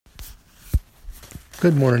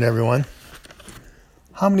Good morning, everyone.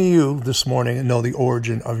 How many of you this morning know the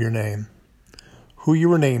origin of your name? Who you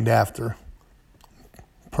were named after?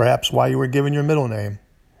 Perhaps why you were given your middle name?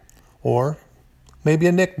 Or maybe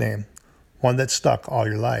a nickname, one that stuck all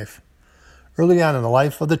your life. Early on in the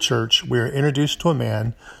life of the church, we are introduced to a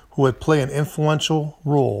man who would play an influential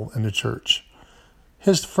role in the church.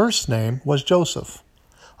 His first name was Joseph,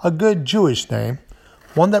 a good Jewish name,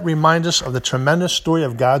 one that reminds us of the tremendous story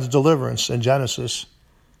of God's deliverance in Genesis,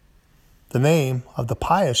 the name of the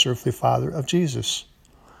pious earthly father of Jesus.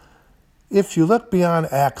 If you look beyond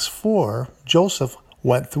Acts 4, Joseph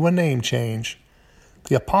went through a name change.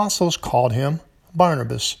 The apostles called him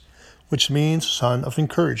Barnabas, which means son of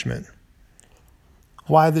encouragement.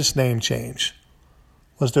 Why this name change?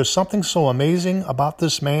 Was there something so amazing about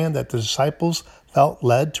this man that the disciples felt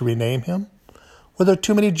led to rename him? Were there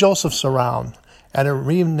too many Josephs around, and a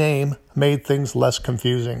rename made things less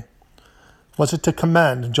confusing? Was it to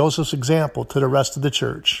commend Joseph's example to the rest of the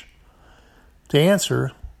church? The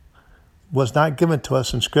answer was not given to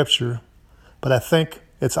us in Scripture, but I think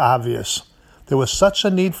it's obvious. There was such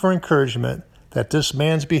a need for encouragement that this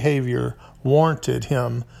man's behavior warranted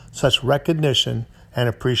him such recognition and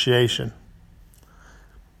appreciation.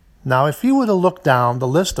 Now, if you were to look down the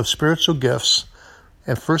list of spiritual gifts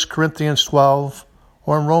in 1 Corinthians 12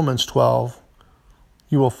 or in Romans 12,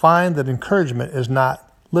 you will find that encouragement is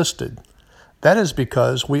not listed. That is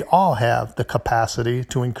because we all have the capacity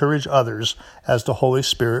to encourage others as the Holy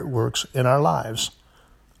Spirit works in our lives.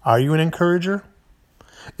 Are you an encourager?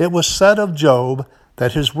 It was said of Job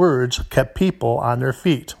that his words kept people on their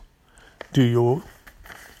feet. Do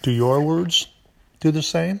your words do the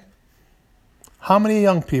same? How many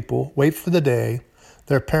young people wait for the day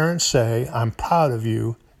their parents say, "I'm proud of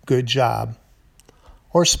you, good job"?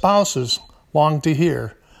 Or spouses long to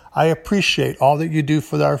hear, "I appreciate all that you do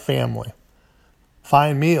for our family.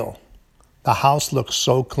 Fine meal. The house looks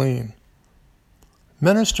so clean."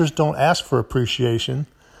 Ministers don't ask for appreciation,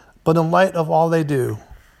 but in light of all they do,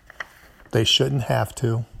 they shouldn't have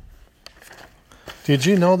to. Did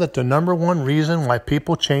you know that the number one reason why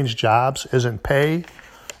people change jobs isn't pay,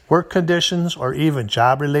 work conditions, or even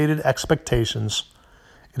job-related expectations?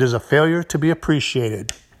 It is a failure to be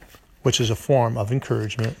appreciated, which is a form of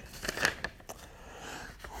encouragement.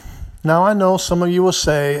 Now, I know some of you will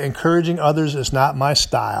say, encouraging others is not my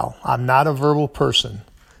style. I'm not a verbal person.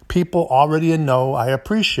 People already know I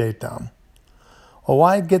appreciate them. Well,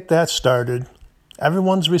 why get that started?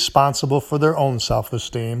 Everyone's responsible for their own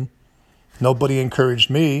self-esteem. Nobody encouraged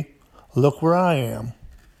me. Look where I am.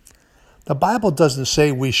 The Bible doesn't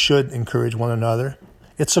say we should encourage one another.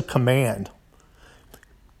 It's a command.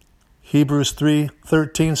 Hebrews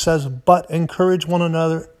 3:13 says, "But encourage one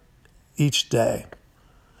another each day."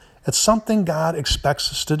 It's something God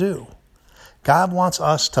expects us to do. God wants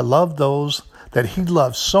us to love those that He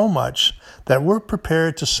loves so much that we're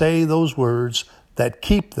prepared to say those words that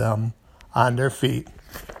keep them on their feet.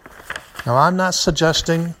 Now, I'm not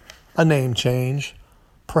suggesting a name change,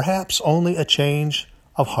 perhaps only a change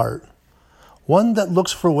of heart, one that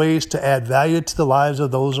looks for ways to add value to the lives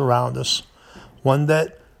of those around us, one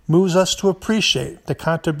that moves us to appreciate the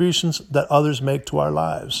contributions that others make to our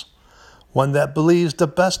lives, one that believes the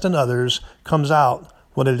best in others comes out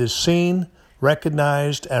when it is seen,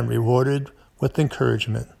 recognized, and rewarded with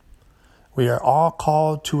encouragement. We are all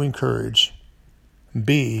called to encourage.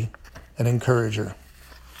 Be an encourager.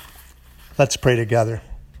 Let's pray together.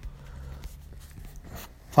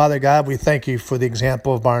 Father God, we thank you for the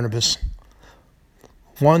example of Barnabas,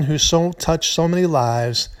 one who so touched so many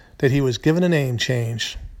lives that he was given a name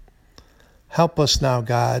change. Help us now,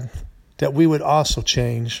 God, that we would also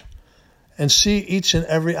change and see each and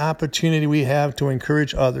every opportunity we have to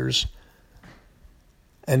encourage others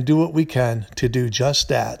and do what we can to do just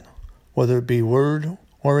that, whether it be word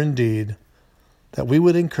or in deed, that we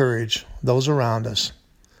would encourage those around us.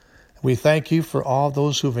 We thank you for all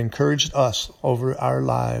those who've encouraged us over our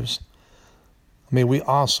lives. May we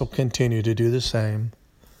also continue to do the same.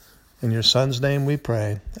 In your Son's name we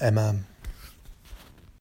pray. Amen.